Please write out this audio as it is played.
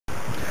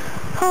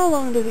How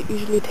long does it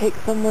usually take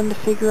someone to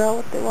figure out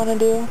what they want to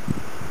do?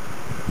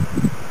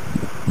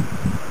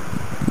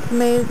 It's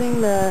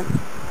amazing that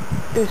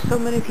there's so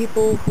many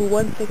people who,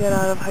 once they get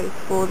out of high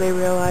school, they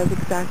realize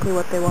exactly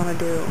what they want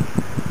to do,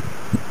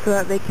 so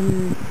that they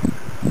can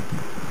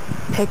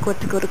pick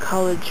what to go to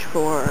college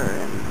for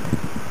and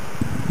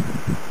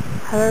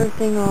have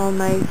everything all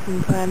nice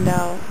and planned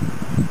out.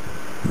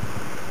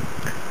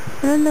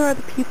 And then there are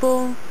the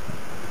people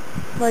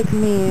like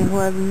me who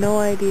have no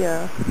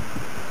idea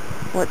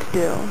what to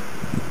do.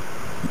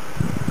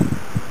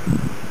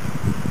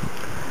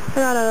 I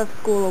got out of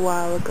school a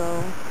while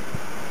ago,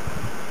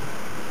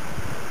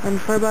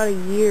 and for about a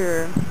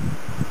year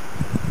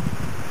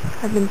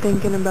I've been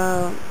thinking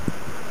about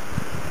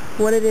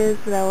what it is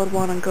that I would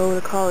want to go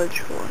to college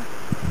for.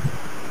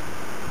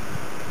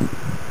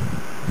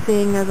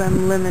 Seeing as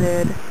I'm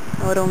limited,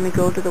 I would only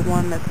go to the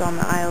one that's on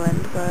the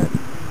island,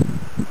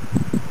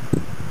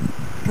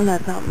 and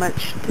that's not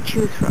much to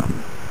choose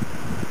from.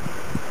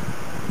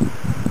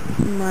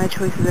 My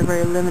choices are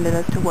very limited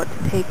as to what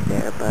to take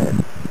there, but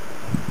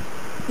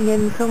I'm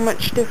getting so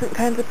much different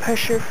kinds of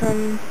pressure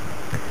from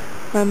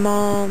my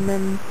mom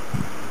and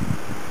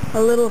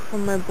a little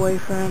from my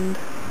boyfriend.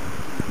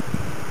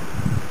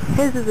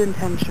 His is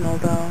intentional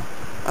though.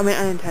 I mean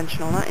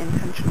unintentional, not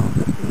intentional.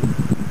 That's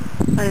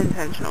me.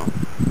 Unintentional.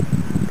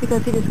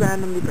 Because he just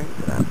randomly brings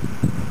it up.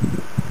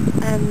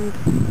 And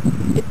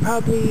it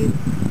probably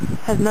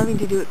has nothing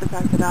to do with the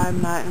fact that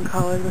I'm not in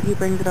college, but he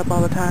brings it up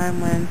all the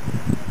time when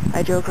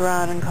I joke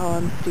around and call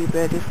him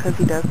stupid just because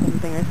he does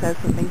something or says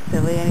something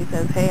silly, and he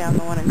says, hey, I'm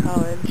the one in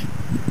college.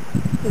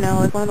 You know,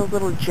 like one of those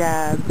little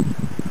jabs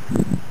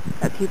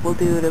that people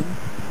do to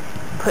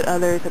put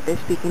others that they're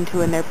speaking to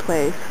in their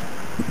place.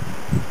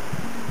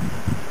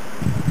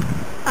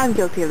 I'm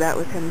guilty of that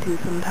with him too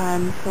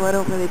sometimes, so I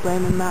don't really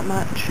blame him that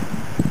much.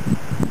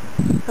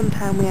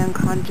 Sometimes we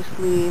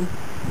unconsciously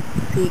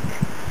seek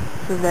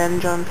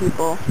revenge on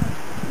people.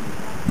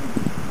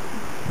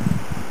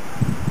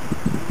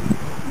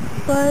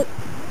 But,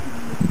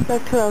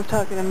 back to what I was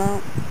talking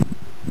about.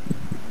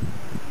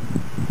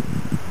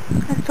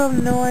 I still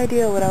have no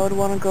idea what I would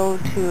want to go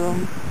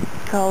to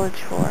college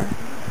for.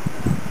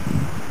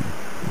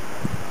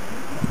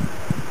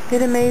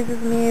 It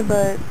amazes me,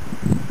 but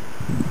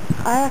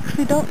I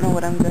actually don't know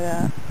what I'm good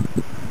at.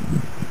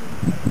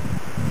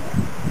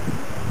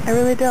 I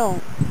really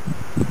don't.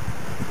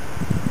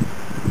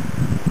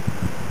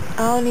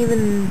 I don't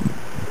even...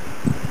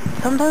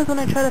 Sometimes when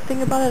I try to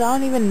think about it, I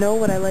don't even know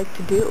what I like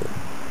to do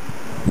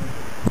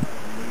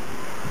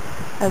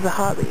as a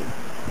hobby.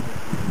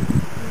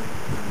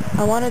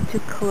 I wanted to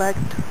collect,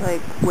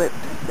 like, whips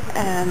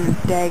and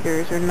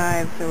daggers or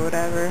knives or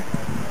whatever.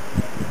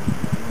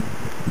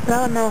 But I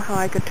don't know how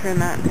I could turn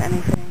that into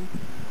anything.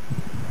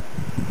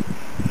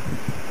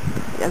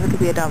 I guess it could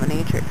be a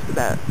dominatrix, but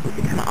that would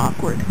be kind of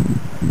awkward.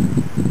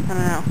 I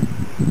don't know.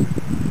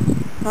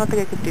 I don't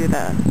think I could do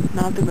that.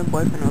 I don't think my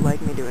boyfriend would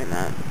like me doing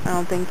that. I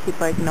don't think he'd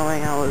like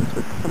knowing I was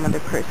with some other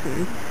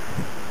person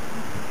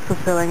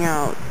fulfilling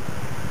out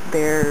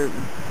their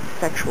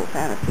sexual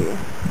fantasy.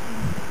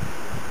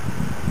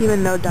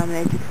 Even though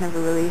dominatrix never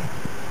really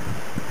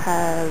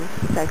have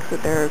sex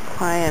with their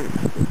clients,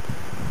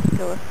 it's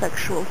still a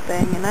sexual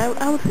thing, and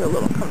I would feel a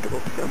little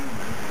uncomfortable too.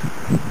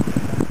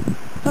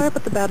 Sorry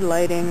about the bad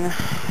lighting.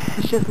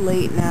 It's just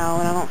late now,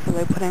 and I don't feel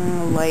like putting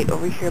a light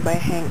over here by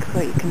Hank so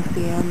that you can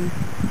see him.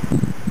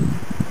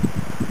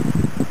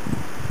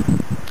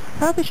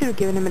 Probably should have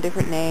given him a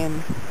different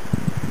name,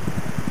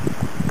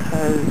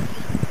 because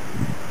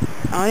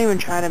I don't even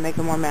try to make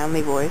a more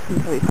manly voice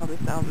until he probably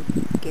sounds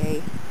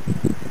gay.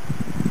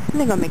 I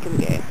think I'll make him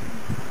gay.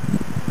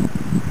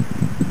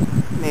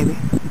 Maybe.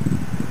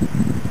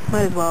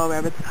 Might as well,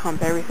 rabbits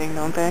hump everything,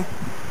 don't they?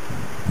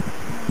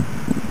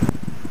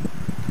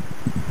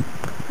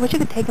 I wish I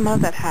could take him out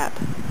of that hat.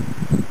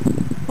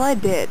 Well, I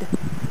did.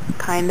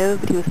 Kind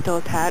of, but he was still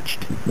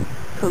attached,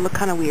 so it looked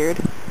kind of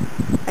weird.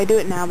 I do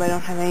it now, but I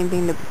don't have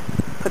anything to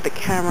put the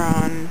camera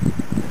on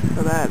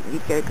so that you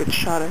get a good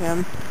shot of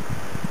him.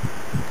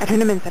 I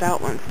turned him inside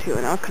out once, too,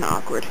 and that was kind of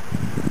awkward.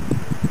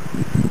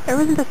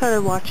 Ever since I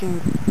started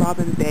watching Rob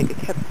and Big, I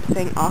kept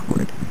saying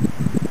awkward.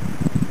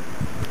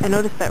 I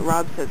noticed that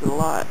Rob says it a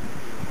lot.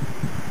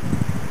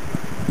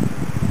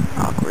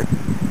 Awkward.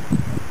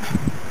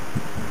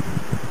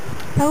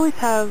 I always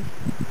have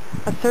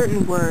a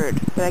certain word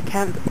that I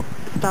can't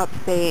stop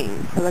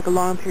saying for like a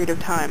long period of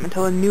time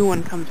until a new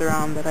one comes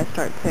around that I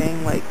start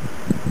saying like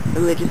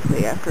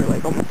religiously after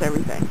like almost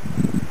everything.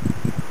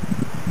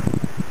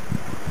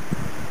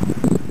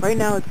 Right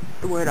now it's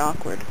the word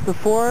awkward.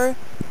 Before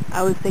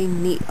I would say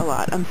neat a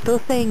lot. I'm still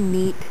saying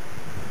neat,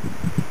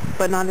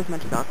 but not as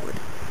much as awkward.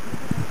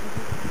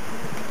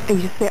 I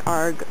used to say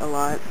arg a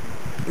lot,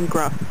 and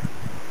gruff,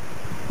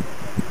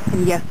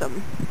 and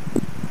yes'em.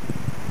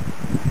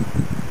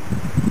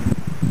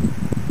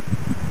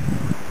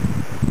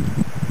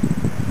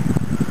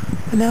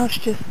 But now it's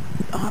just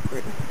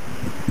awkward.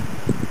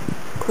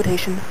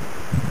 Quotations.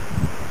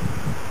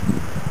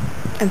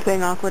 And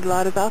saying awkward a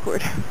lot is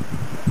awkward.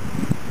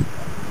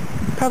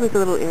 Probably a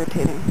little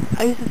irritating.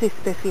 I used to say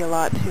spiffy a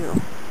lot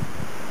too.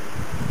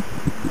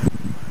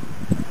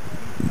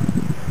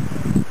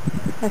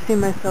 I see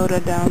my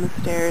soda down the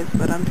stairs,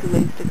 but I'm too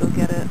lazy to go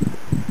get it.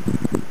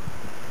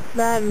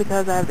 That and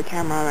because I have the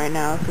camera on right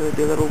now, so it would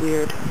be a little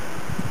weird.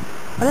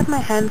 Why does my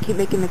hand keep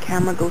making the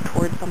camera go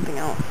towards something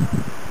else?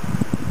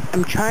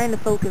 I'm trying to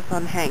focus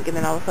on Hank, and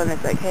then all of a sudden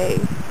it's like,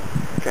 hey,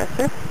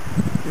 dresser?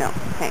 No,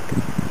 Hank.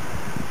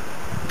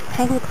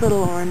 Hank looks a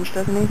little orange,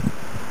 doesn't he?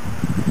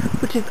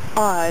 Which is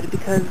odd,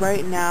 because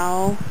right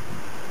now,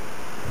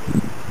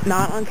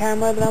 not on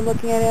camera that I'm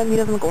looking at him, he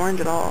doesn't look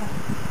orange at all.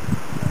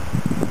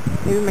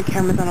 Maybe my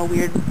camera's on a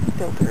weird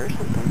filter or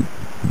something.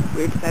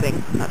 Weird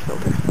setting, not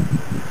filter.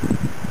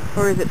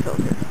 Or is it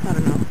filter? I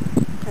don't know.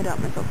 I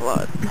doubt myself a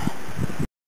lot.